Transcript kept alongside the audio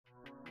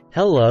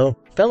Hello,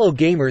 fellow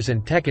gamers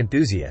and tech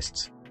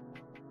enthusiasts.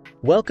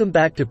 Welcome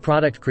back to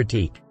Product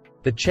Critique,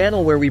 the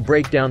channel where we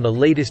break down the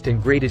latest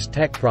and greatest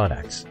tech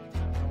products.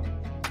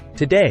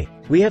 Today,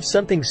 we have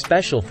something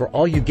special for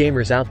all you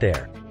gamers out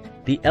there.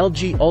 The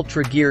LG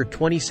UltraGear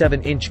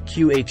 27-inch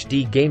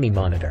QHD Gaming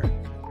Monitor.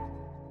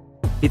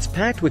 It's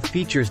packed with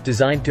features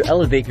designed to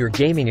elevate your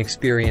gaming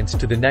experience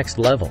to the next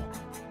level.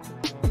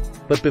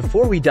 But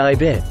before we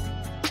dive in,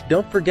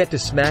 don't forget to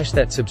smash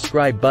that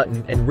subscribe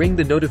button and ring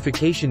the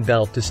notification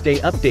bell to stay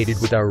updated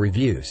with our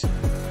reviews.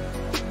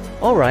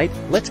 Alright,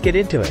 let's get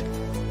into it.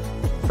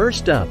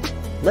 First up,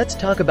 let's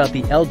talk about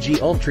the LG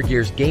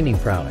UltraGear's gaming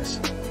prowess.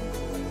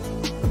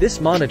 This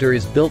monitor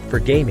is built for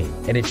gaming,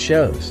 and it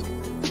shows.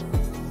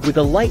 With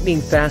a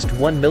lightning-fast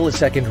 1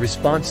 millisecond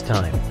response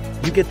time,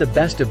 you get the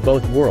best of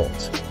both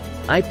worlds: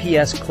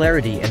 IPS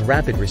clarity and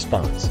rapid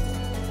response.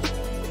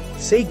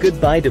 Say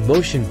goodbye to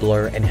motion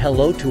blur and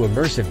hello to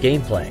immersive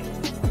gameplay.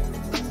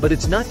 But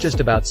it's not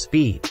just about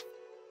speed.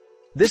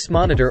 This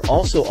monitor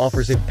also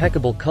offers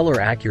impeccable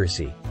color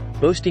accuracy,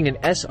 boasting an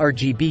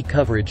sRGB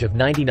coverage of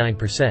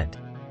 99%.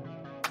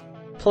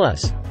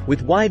 Plus,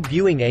 with wide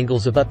viewing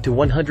angles of up to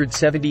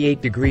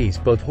 178 degrees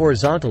both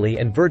horizontally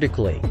and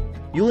vertically,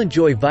 you'll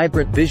enjoy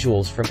vibrant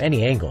visuals from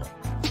any angle.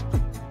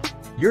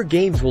 Your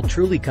games will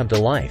truly come to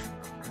life.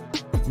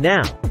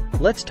 Now,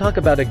 let's talk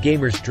about a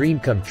gamer's dream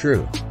come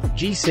true: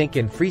 G-Sync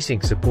and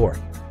FreeSync support.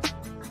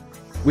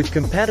 With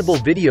compatible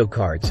video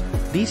cards,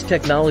 these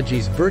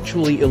technologies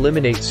virtually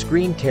eliminate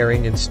screen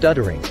tearing and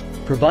stuttering,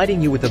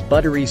 providing you with a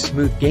buttery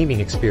smooth gaming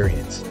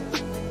experience.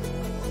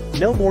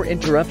 No more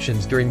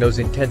interruptions during those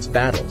intense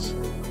battles.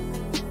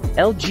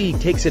 LG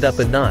takes it up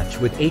a notch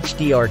with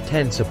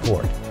HDR10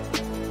 support.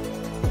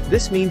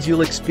 This means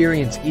you'll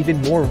experience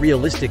even more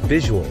realistic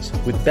visuals,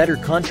 with better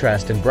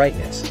contrast and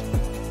brightness.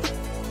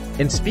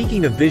 And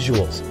speaking of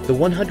visuals, the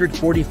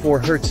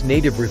 144Hz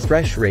native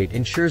refresh rate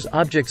ensures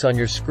objects on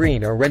your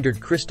screen are rendered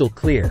crystal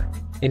clear,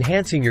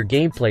 enhancing your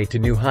gameplay to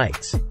new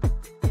heights.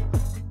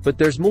 But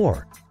there's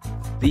more.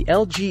 The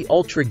LG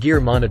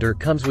UltraGear monitor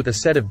comes with a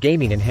set of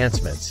gaming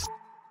enhancements.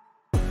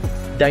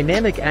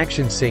 Dynamic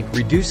Action Sync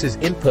reduces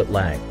input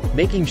lag,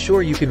 making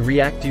sure you can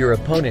react to your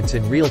opponents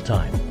in real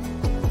time.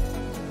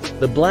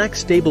 The black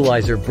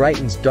stabilizer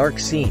brightens dark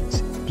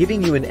scenes,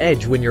 giving you an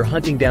edge when you're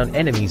hunting down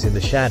enemies in the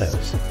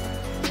shadows.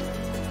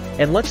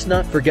 And let's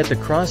not forget the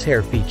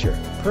crosshair feature,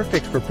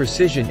 perfect for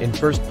precision in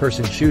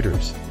first-person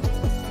shooters.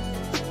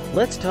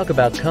 Let's talk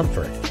about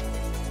comfort.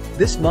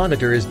 This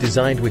monitor is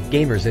designed with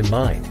gamers in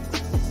mind.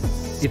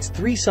 Its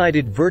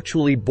three-sided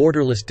virtually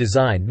borderless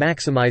design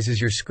maximizes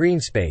your screen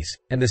space,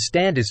 and the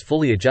stand is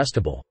fully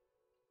adjustable.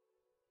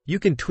 You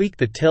can tweak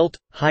the tilt,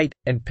 height,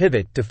 and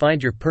pivot to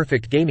find your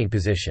perfect gaming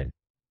position.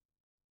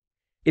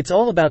 It's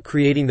all about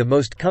creating the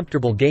most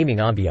comfortable gaming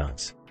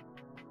ambiance.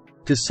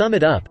 To sum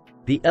it up,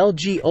 the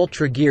LG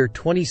UltraGear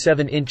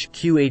 27-inch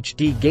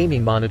QHD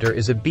gaming monitor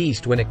is a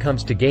beast when it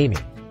comes to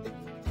gaming.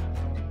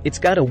 It's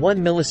got a 1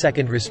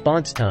 millisecond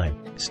response time,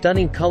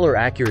 stunning color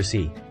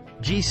accuracy,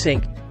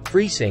 G-Sync,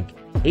 FreeSync,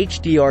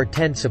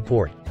 HDR10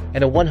 support,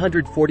 and a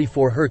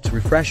 144Hz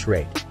refresh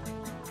rate.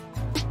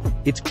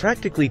 It's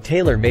practically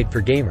tailor-made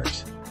for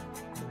gamers.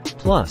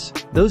 Plus,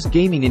 those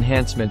gaming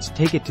enhancements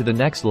take it to the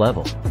next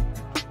level.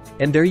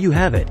 And there you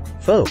have it,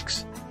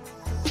 folks.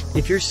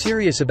 If you're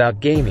serious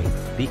about gaming,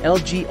 the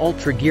LG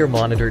UltraGear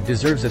monitor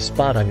deserves a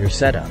spot on your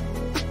setup.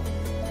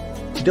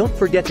 Don't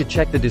forget to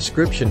check the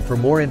description for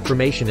more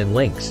information and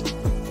links.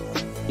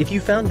 If you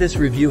found this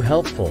review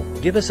helpful,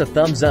 give us a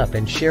thumbs up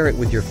and share it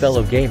with your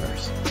fellow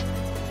gamers.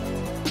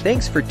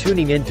 Thanks for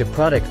tuning in to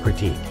Product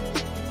Critique.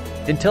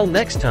 Until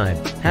next time,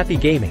 happy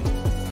gaming!